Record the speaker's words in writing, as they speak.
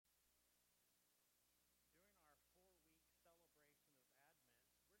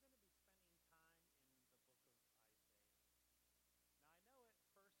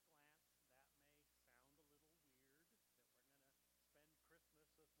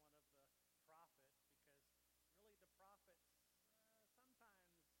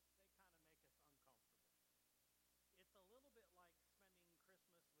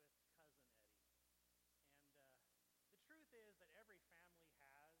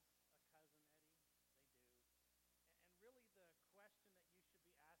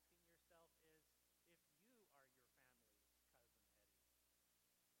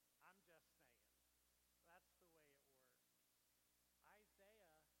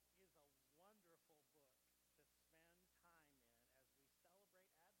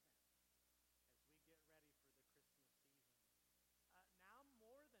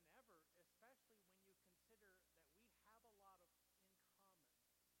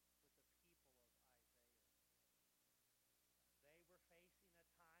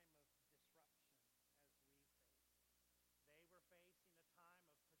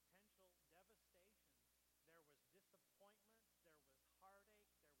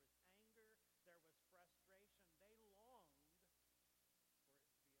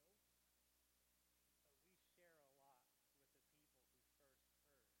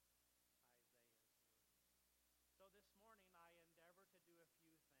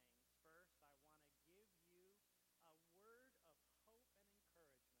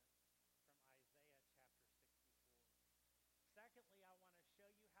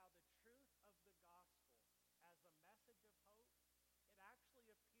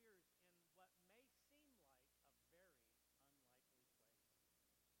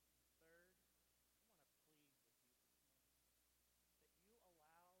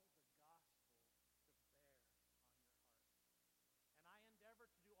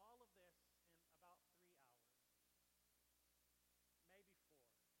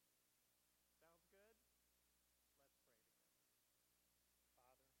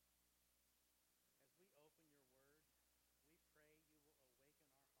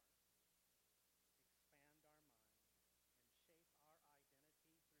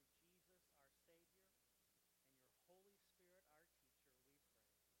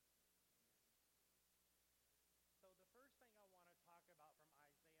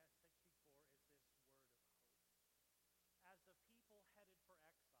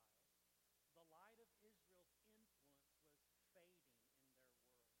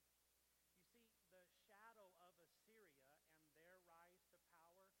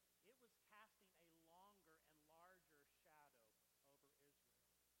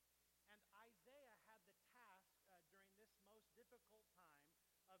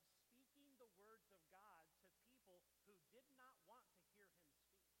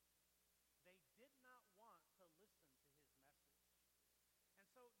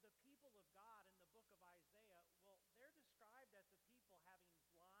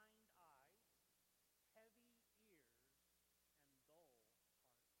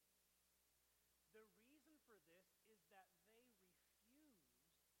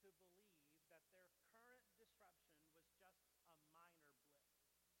that their current disruption was just a minor blip.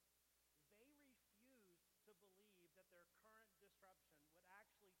 They refused to believe that their current disruption would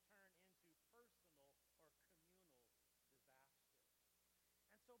actually turn into personal or communal disaster.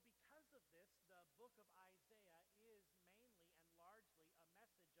 And so because of this, the book of Isaiah is mainly and largely a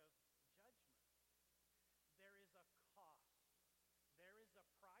message of judgment. There is a cost. There is a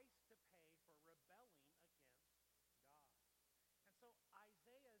price to pay for rebelling against God. And so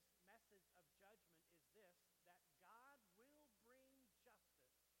Isaiah's message of judgment is this, that God will bring justice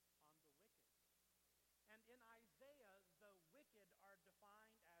on the wicked. And in Isaiah, the wicked are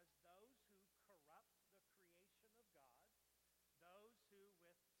defined as those who corrupt the creation of God, those who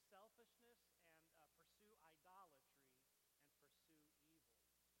with selfishness and pursue idolatry and pursue evil.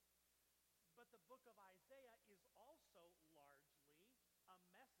 But the book of Isaiah is also largely a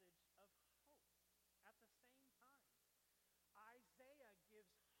message of hope at the same time. Isaiah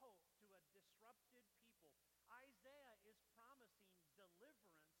gives hope to a disrupted people. Isaiah is promising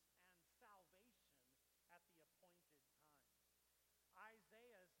deliverance and salvation at the appointed time.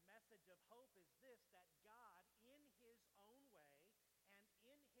 Isaiah's message of hope is this, that God, in his own way and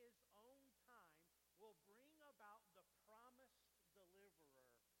in his own time, will bring about the promised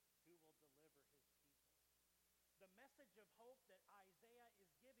deliverer who will deliver his people. The message of hope that Isaiah is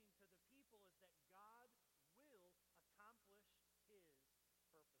giving to the people is that God will accomplish his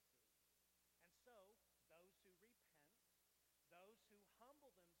purposes. And so, those who repent, those who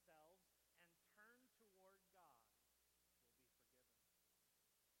humble themselves and turn toward God will be forgiven.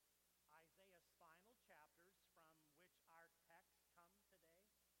 Isaiah's final chapters, from which our texts come today,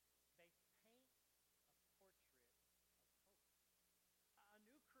 they paint a portrait of hope. A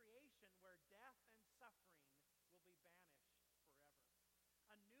new creation where death and suffering will be banished forever.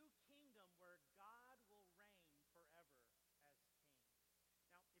 A new kingdom where God will reign forever as king.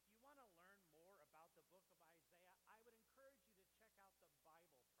 Now, if you want to learn more about the book of Isaiah, I would encourage you to check out the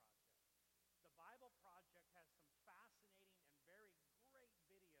Bible Project. The Bible Project has some fascinating and very great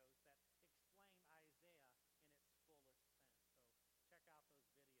videos that explain Isaiah in its fullest sense. So check out those videos. You will be glad that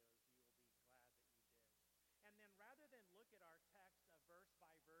you did. And then rather than look at our text verse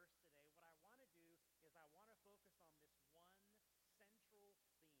by verse today, what I want to do is I want to focus on this one central theme,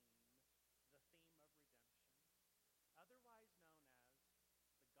 the theme of redemption, otherwise known as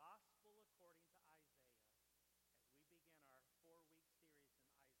the gospel according to Isaiah, as we begin our 4-week series in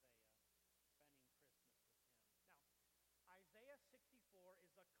Isaiah, spending Christmas with him. Now, Isaiah 64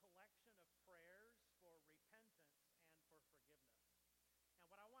 is a collection of prayers for repentance and for forgiveness. And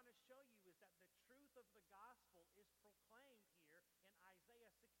what I want to show you is that the truth of the gospel is proclaimed here in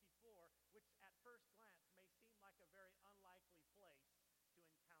Isaiah 64, which at first glance may seem like a very unlikely place to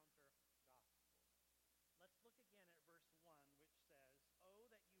encounter gospel. Let's look again at verse 1, which says, "Oh,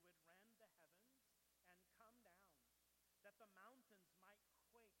 that you would rend the heavens and come down, that the mountains might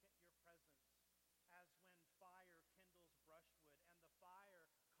quake at your presence, as when fire kindles brushwood and the fire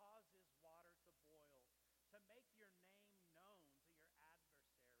causes water to boil, to make your name known to your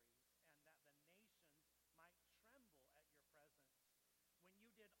adversaries, and that the nations might tremble at your presence. When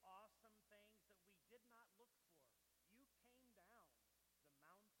you did awesome things that we did not look for, you came down, the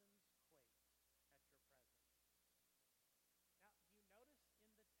mountains quaked at your presence." Now, do you notice in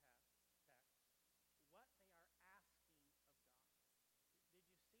the text what they are asking of God? Did you see it?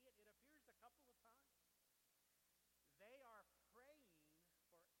 It appears a couple of times. They are praying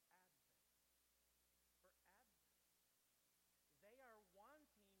for Advent. For Advent. They are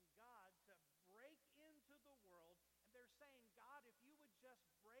wanting God to break into the world, and they're saying, God, if you would just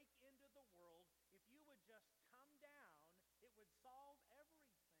break into the world, if you would just come down, it would solve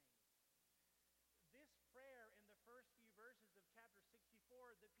everything. This prayer in the first few verses of chapter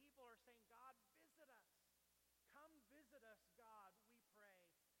 64, the people are saying, God, visit us. Come visit us, God, we pray.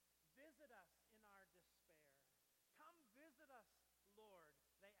 Visit us in our despair. Come visit us, Lord,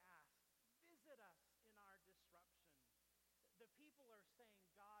 they ask. Visit us in our disruption. The people are saying,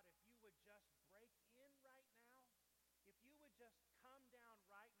 God, if you would just break in right now, if you would just come down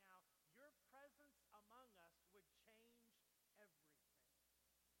right now, your presence among us would change everything.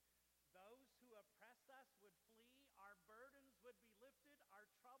 Those who oppress us would flee, our burdens would be lifted, our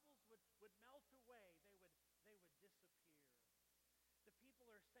troubles would melt away, they would disappear. The people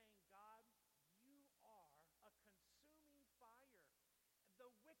are saying, God, you are a consuming fire. The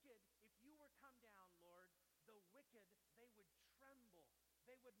wicked, if you were come down, Lord, the wicked, they would tremble.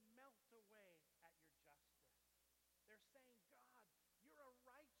 They would melt away at your justice. They're saying, God, you're a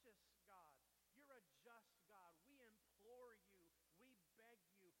righteous God. You're a just God. We implore you. We beg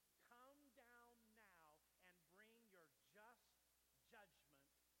you. Come down now and bring your just judgment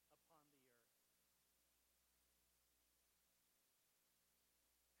upon the earth.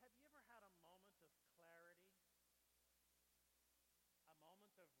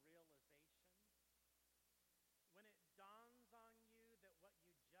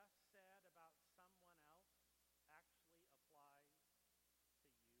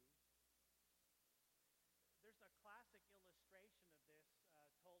 a classic illustration of this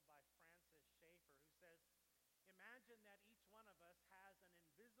told by Francis Schaeffer, who says, imagine that each one of us has an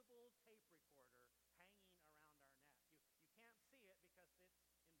invisible tape recorder hanging around our neck. You can't see it because it's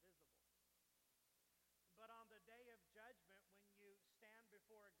invisible. But on the day of judgment, when you stand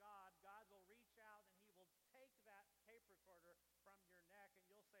before God, God will reach out and he will take that tape recorder from your neck, and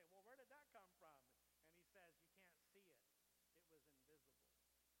you'll say, well, where did that come from? And he says, you can't see it. It was invisible.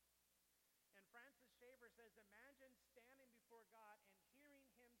 And Francis Schaeffer says, imagine standing before God and hearing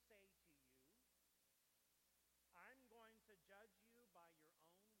him say to you, I'm going to judge you by your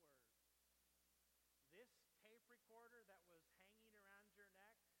own words. This tape recorder that was hanging around your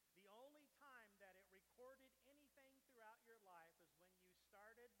neck, the only time that it recorded anything throughout your life is when you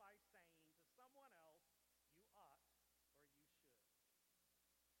started by saying to someone else, you ought or you should.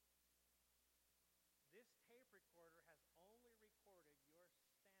 This tape recorder has only recorded your standards for other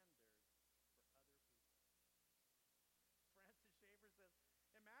people. Francis Schaeffer says,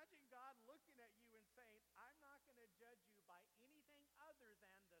 imagine God looking at you and saying, I'm not going to judge you by anything other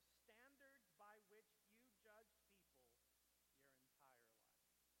than the standards by which you judged people your entire life.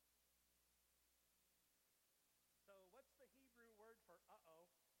 So what's the Hebrew word for uh-oh?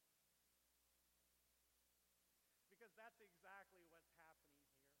 Because that's exactly what's happening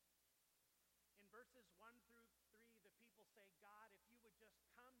here. In verses 1 through 3, the people say, God, if you would just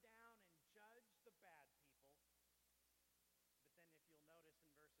come down and judge the bad people. But then if you'll notice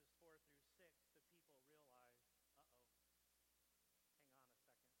in verses 4 through 6, the people realize, uh-oh, hang on a second.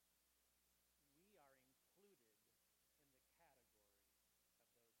 We are included in the category of those bad people.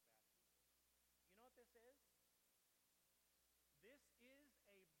 You know what this is? This is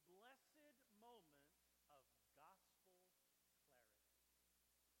a blessed moment of gospel clarity.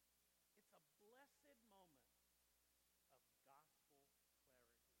 It's a blessed moment of gospel clarity.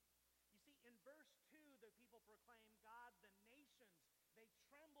 You see, in verse 2, the people proclaim, God, the nations, they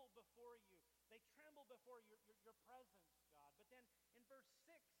tremble before you. They tremble before your presence, God. But then in verse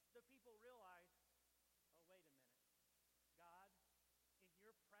 6, the people realize, oh, wait a minute. God, in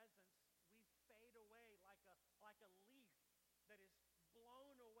your presence, we fade away like a leaf that is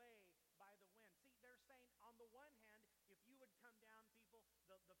blown away by the wind. See, they're saying, on the one hand, if you would come down, people,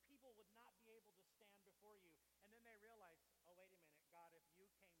 the people would not be able to stand before you. And then they realize, oh, wait a minute, God, if you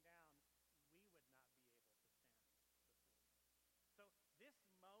came down, we would not be able to stand before you. So this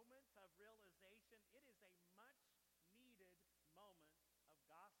moment of realization, it is a much needed moment of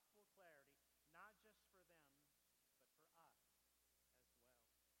gospel clarity, not just for them, but for us as well.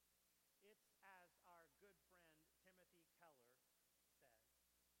 It's as our good friend Timothy Keller says,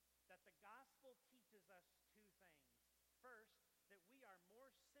 that the gospel teaches us two things. First, that we are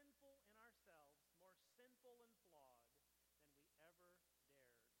more sinful in ourselves, more sinful and flawed than we ever dared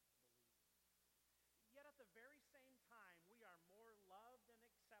believe. Yet at the very same time, we are more loved and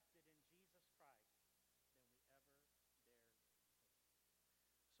accepted in Jesus Christ than we ever dared hope.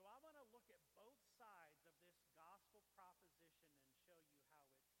 So I want to look at both sides of this gospel proposition and show you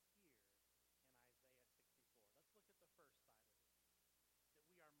how it's here in Isaiah 64. Let's look at the first side of it. That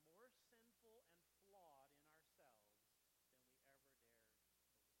we are more sinful and flawed in ourselves than we ever dared believe.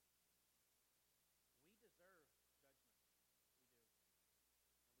 We deserve judgment. We do.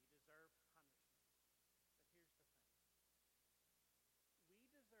 And we deserve punishment. But here's the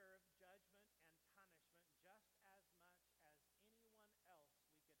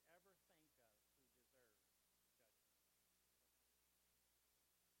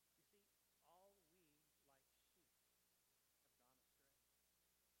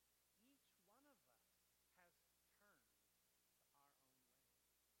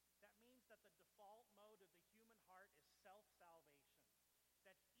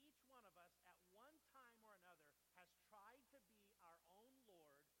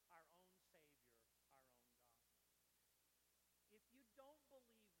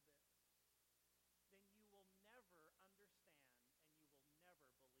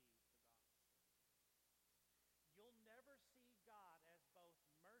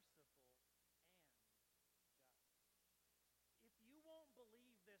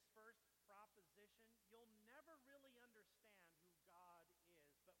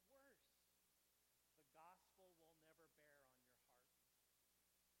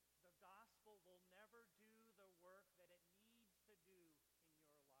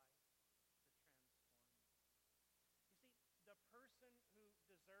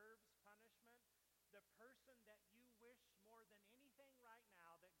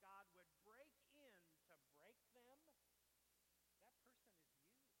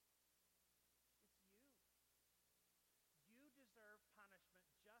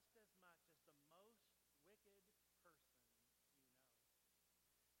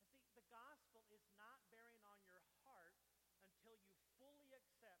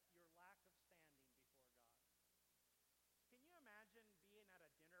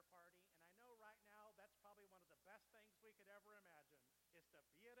to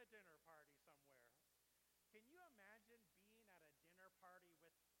be at a dinner party somewhere. Can you imagine being at a dinner party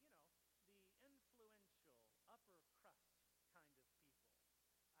with, the influential upper crust kind of people?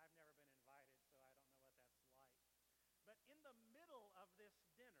 I've never been invited, so I don't know what that's like. But in the middle of this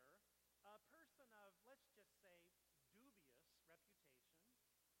dinner, a person of, let's just say, dubious reputation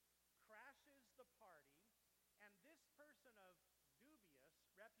crashes the party, and this person of dubious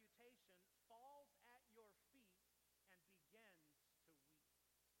reputation falls at your feet and begins to weep.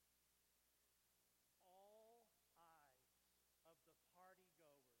 All eyes of the party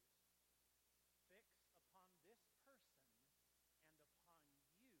goers fix upon this person and upon you in horror. Well,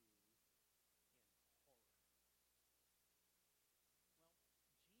 Jesus once found himself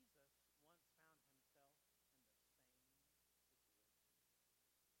in the same situation.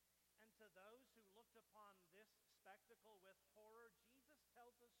 And to those who looked upon this spectacle with horror, Jesus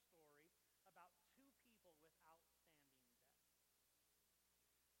tells a story about two people with outstanding debts.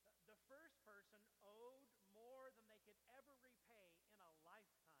 The first person owed more than they could ever repay in a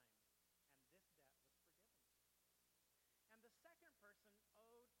lifetime, and this debt was forgiven. And the second person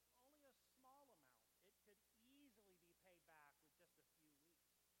owed only a small amount. It could easily be paid back with just a few weeks.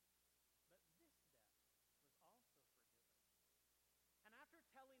 But this debt was also forgiven. And after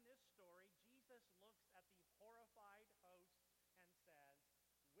telling this story, Jesus looks at the horrified host and says,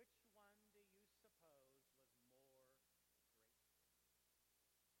 "Which one do you suppose was more grateful?"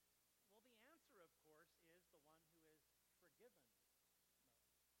 Well, the answer, of course, is the one who is forgiven most.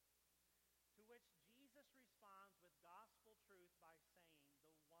 To which Jesus responds with gospel truth by saying,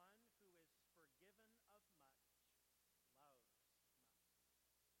 "The one who is forgiven of much loves much.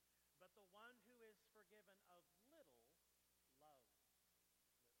 But the one who is forgiven of little loves little." Don't you see?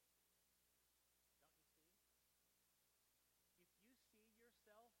 If you see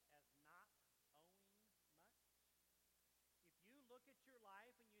yourself as not owing much, if you look at your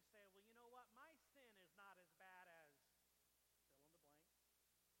life and you say, "Well, you know what? My sin is not as bad as fill in the blank,"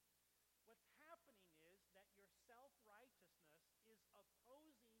 what's happening is that your self-righteousness is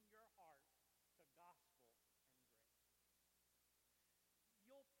opposing your heart to gospel and grace.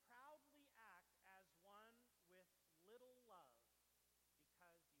 You'll proudly act as one with little love because you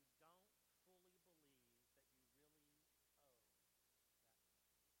don't fully believe that you really owe that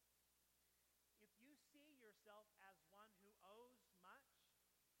much. If you see yourself as one who owes much,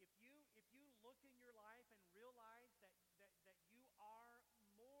 if you look in your life and realize that you are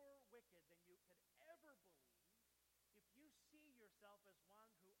more wicked than you could ever believe, if you see yourself as one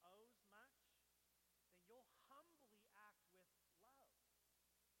who owes much, then you'll humbly act with love as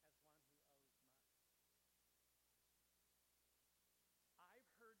one who owes much. I've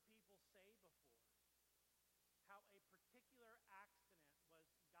heard people say before how a particular accident was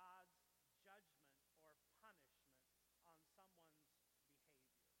God's judgment or punishment on someone's behavior.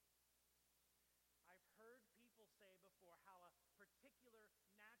 I've heard people say before how a particular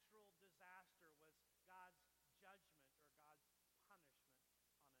natural disaster was God's judgment or God's punishment on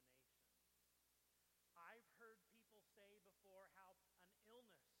a nation. I've heard people say before how an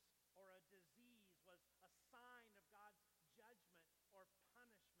illness or a disease was a sign of God's judgment or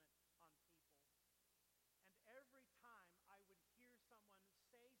punishment on people. And every time I would hear someone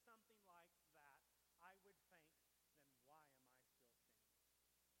say something like that, I would think, then why am I still standing?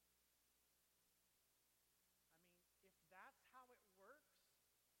 I mean, if that's how it works,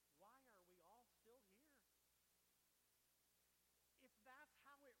 why are we all still here? If that's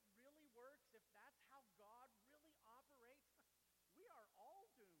how it really works, if that's how God really operates, we are all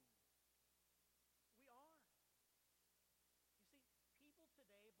doomed. We are. You see, people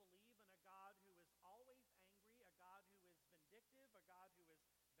today believe in a God who is always angry, a God who is vindictive, a God who is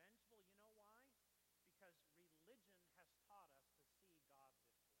vengeful. You know why? Because religion has taught us to see God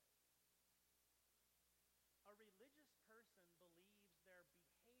this way. A religious person believes their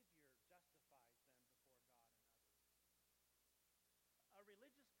behavior justifies them before God and others. A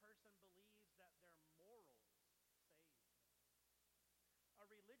religious person believes that their morals save them. A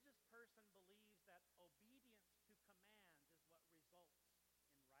religious person believes that obedience to commands is what results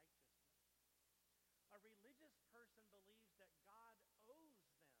in righteousness. A religious person believes that God owes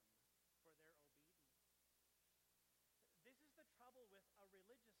them for their obedience. This is the trouble with a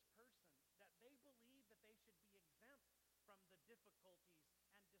religious person, that they believe that they should be exempt from the difficulties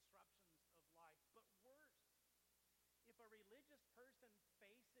and disruptions of life. But worse, if a religious person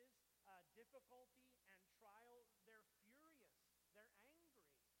faces difficulty and trial, they're furious, they're angry.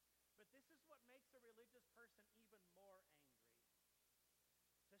 But this is what makes a religious person even more angry: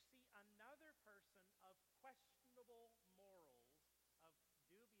 to see another person of questionable morals, of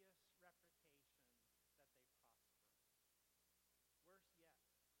dubious reputation, that they prosper. Worse yet,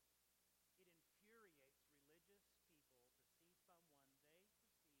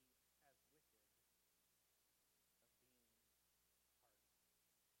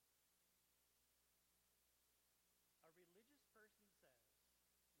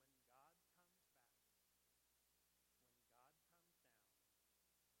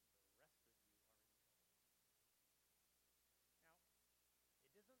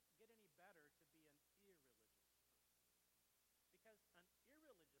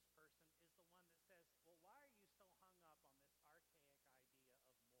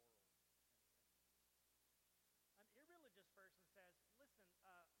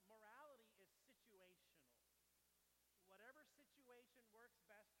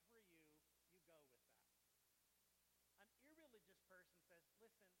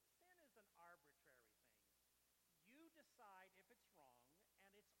 listen, sin is an arbitrary thing. You decide if it's wrong,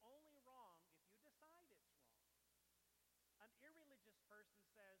 and it's only wrong if you decide it's wrong. An irreligious person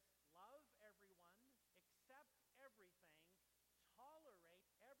says, love everyone, accept everything, tolerate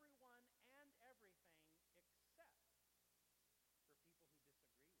everyone and everything except for people who disagree with you,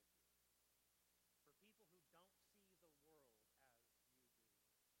 for people who don't see the world as you do.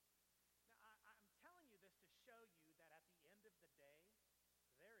 Now, I'm telling you this to show you that at the end of the day,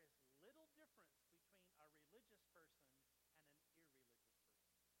 there is little difference between a religious person and an irreligious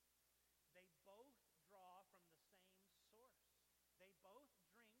person. They both draw from the same source. They both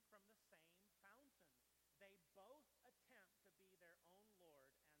drink from the same fountain. They both attempt to be their own Lord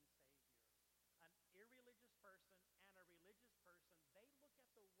and Savior. An irreligious person and a religious person, they look at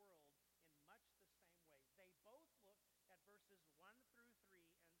the world in much the same way. They both look at verses 1 through 3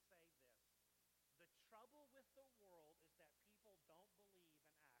 and say this: the trouble with the world is that people don't believe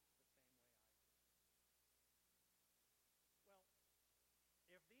and act the same way I do. Well,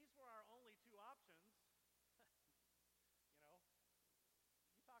 if these were our only two options, you know,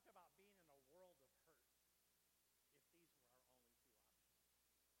 you talk about being in a world of hurt if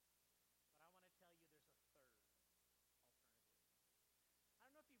these were our only two options. But I want to tell you there's a third alternative. I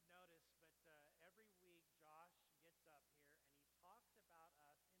don't know if you've noticed, but every week Josh gets up here and he talks about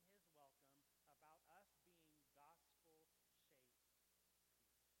us in his welcome, about us being gospel-shaped people.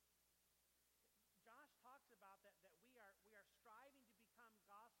 Josh talks about that we are striving to become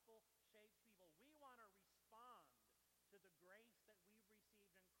gospel-shaped people. We want to respond to the grace that we've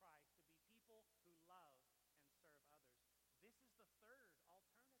received in Christ to be people who love and serve others. This is the third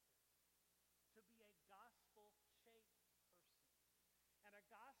alternative, to be a gospel-shaped person. And a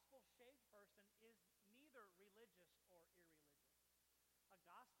gospel-shaped person is neither religious or irreligious. A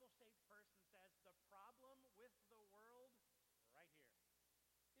gospel-shaped person says, the problem with the world, right here,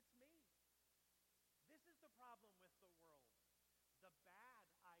 it's me. This is the problem with the world. The bad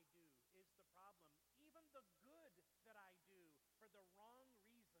I do is the problem. Even the good that I do for the wrong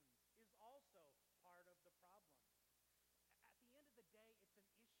reasons is also part of the problem. At the end of the day, it's an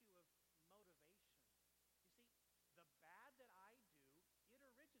issue of motivation. You see, the bad that I do, it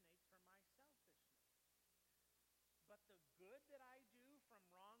originates from my selfishness. But the good that I do from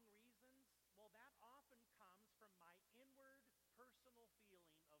wrong reasons, well, that often comes from my inward personal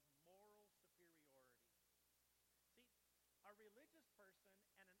feeling of moral superiority. See, a religious person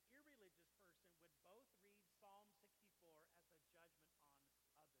and an irreligious person would both read Psalm 64 as a judgment on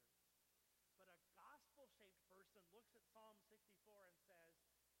others. But a gospel-shaped person looks at Psalm 64 and says,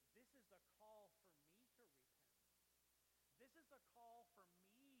 this is a call for me to repent. This is a call for me to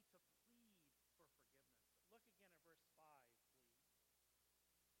plead for forgiveness. Look again at verse 5, please.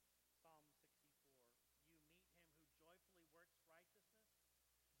 Psalm 64. You meet him who joyfully works righteousness,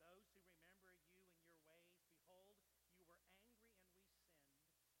 those who remember you in your ways. Behold, you were angry and we sinned.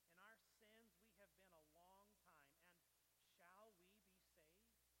 In our sins we have been a long time, and shall we be saved?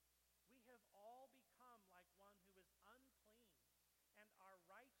 We have all become like one who is unclean, and our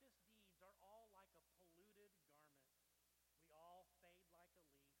righteous deeds are all like a polluted garment. We all fade like a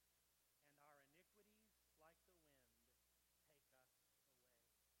leaf, and our iniquities, like the wind, take us away.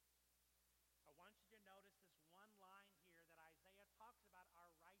 I want you to notice this one line here that Isaiah talks about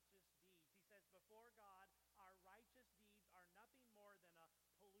our righteous deeds. He says, before God, our righteous deeds are nothing more than a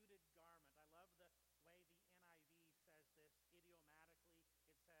polluted garment. I love the way the NIV says this idiomatically.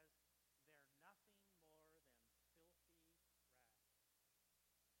 It says, they're nothing more than filthy rags.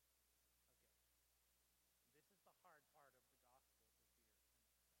 Okay. This is the hard part of the gospel to hear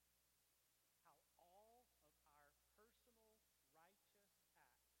and accept. How all of our personal righteous acts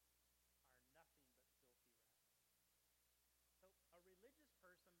are nothing but filthy rags. So a religious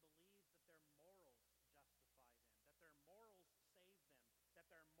person believes that their morals justify them, that their morals save them, that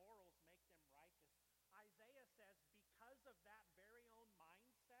their morals make them righteous. Isaiah says, because of that very own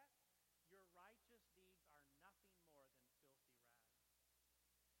mindset, your righteous deeds are nothing more than filthy rags.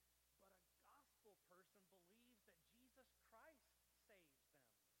 But a gospel person believes that Jesus Christ saves them.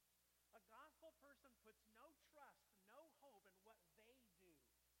 A gospel person puts no trust, no hope in what they do.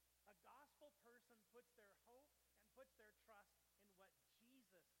 A gospel person puts their hope and puts their trust in what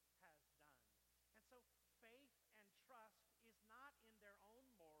Jesus has done. And so faith and trust is not in their own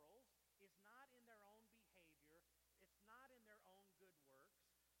morals, is not in their own behavior, it's not in their own good works.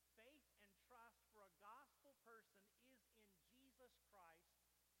 Faith and trust for a gospel person is in Jesus Christ,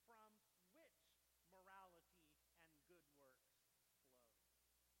 from which morality and good works flow.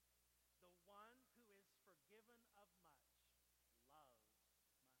 The one who is forgiven of much loves much.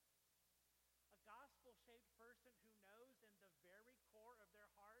 A gospel-shaped person who knows in the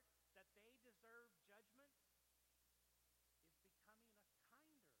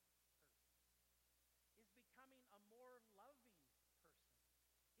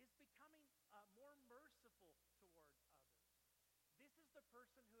This is the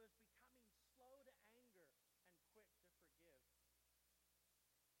person who is becoming slow to anger and quick to forgive.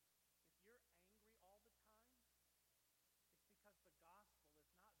 If you're angry all the time, it's because the gospel is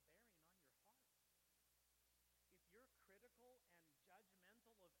not bearing on your heart. If you're critical and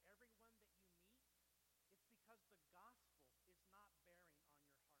judgmental of everyone that you meet, it's because the gospel is not bearing on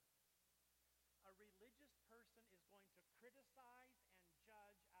your heart. A religious person is going to criticize and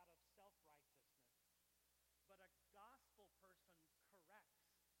judge out of self-righteousness, but a gospel person corrects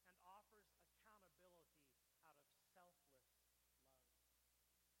and offers accountability out of selfless love.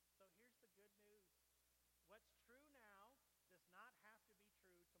 So here's the good news. What's true now does not have to be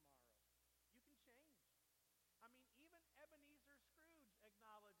true tomorrow. You can change. I mean, even Ebenezer Scrooge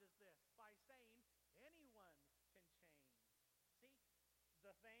acknowledges this by saying anyone can change. See,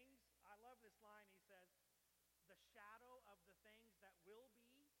 the things, I love this line, he says, the shadow of the things that will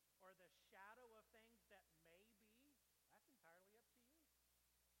be or the shadow of things that may be, that's entirely up to you.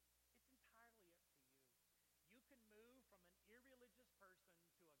 It's entirely up to you. You can move from an irreligious person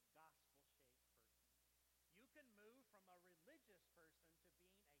to a gospel-shaped person. You can move from a religious person to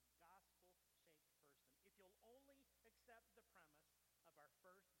being a gospel-shaped person if you'll only accept the premise of our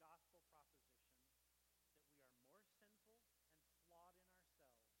first gospel proposition, that we are more sinful and flawed in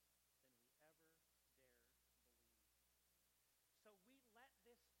ourselves than we ever dare believe. So we let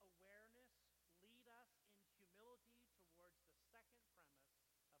this awareness lead us in humility towards the second premise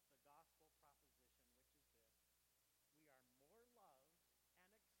of the gospel proposition, which is this: we are more loved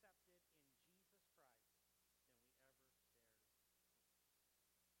and accepted in Jesus Christ than we ever dared hope.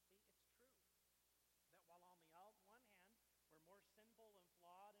 See, it's true that while on the one hand, we're more sinful and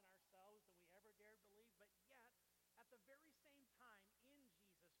flawed in ourselves than we ever dared believe, but yet, at the very same time, in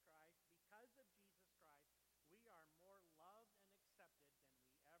Jesus Christ, because of Jesus Christ, we are more loved and accepted than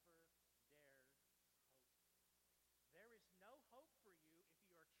we ever dared hope. There is no hope for you if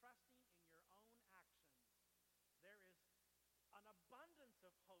you are trusting in your own actions. There is an abundance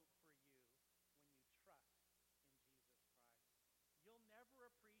of hope for you when you trust in Jesus Christ. You'll never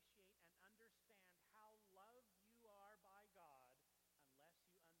appreciate and understand how loved you are by God unless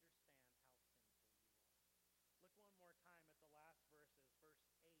you understand how sinful you are. Look one more time at the last verses, verse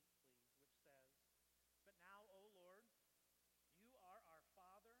 8, please, which says, "But now, O Lord, you are our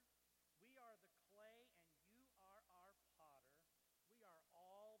Father. We are the clay, and you are our potter. We are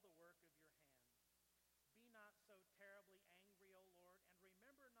all the work of your hands. Be not so terribly angry, O Lord, and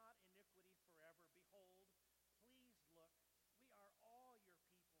remember not iniquity forever. Behold, please look, we are all your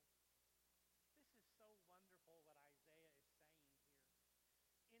people." This is so wonderful what Isaiah is saying here.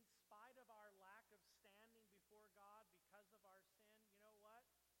 In spite of our lack of standing before God because of our sin, you know what?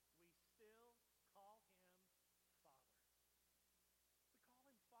 We still call him Father.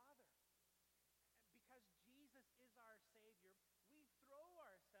 We call him Father. Because Jesus is our Savior, we throw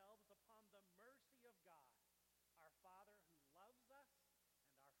ourselves upon the mercy of God, our Father who loves us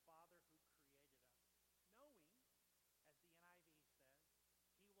and our Father who created us, knowing, as the NIV says,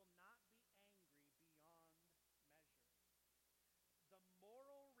 he will not be angry beyond measure. The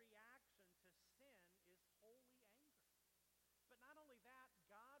moral reaction to sin is holy anger. But not only that,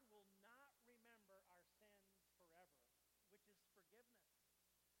 God will not remember our sins forever, which is forgiveness.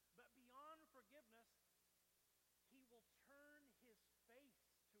 But beyond forgiveness, he will turn his face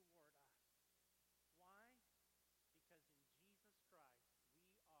toward us. Why? Because in Jesus Christ,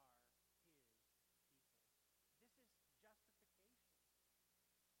 we are his people. This is justification.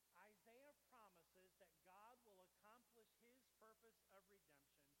 Isaiah promises that God will accomplish his purpose of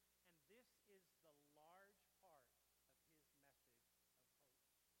redemption, and this is the large part of his message of hope.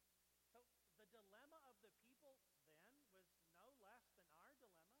 So the dilemma of the people then was no less than our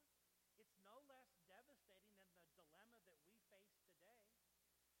dilemma. It's no less devastating than the dilemma that we face today.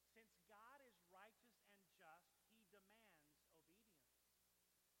 Since God is righteous and just, he demands obedience.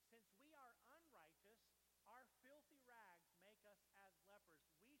 Since we are unrighteous, our filthy rags make us as lepers.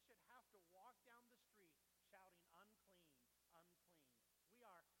 We should have to walk down the street shouting, "Unclean, unclean." We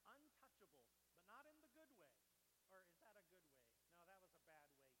are untouchable, but not in the good way. Or is that a good way? No, that was a bad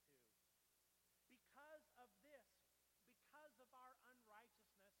way too. Because of this, because of our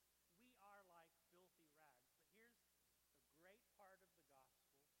unrighteousness, we are like filthy rags. But here's the great part of the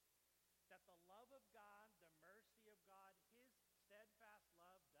gospel, that the love of God, the mercy of God, his steadfast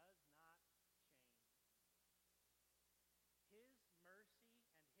love does not change. His mercy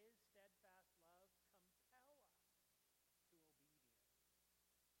and his steadfast love compel us to obedience through repentance.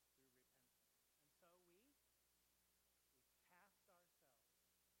 And so we cast ourselves upon the mercy of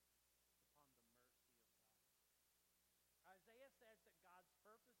God. Isaiah says that God's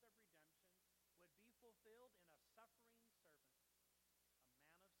purpose of redemption would be fulfilled in a suffering servant.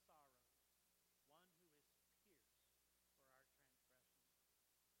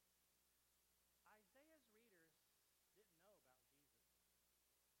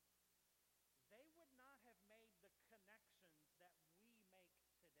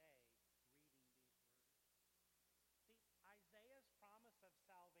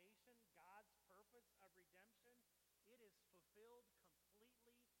 fulfilled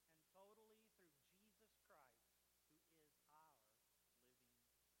completely and totally through Jesus Christ, who is our living hope.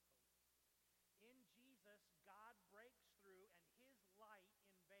 In Jesus, God breaks through and his light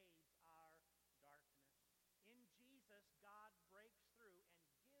invades our darkness. In Jesus, God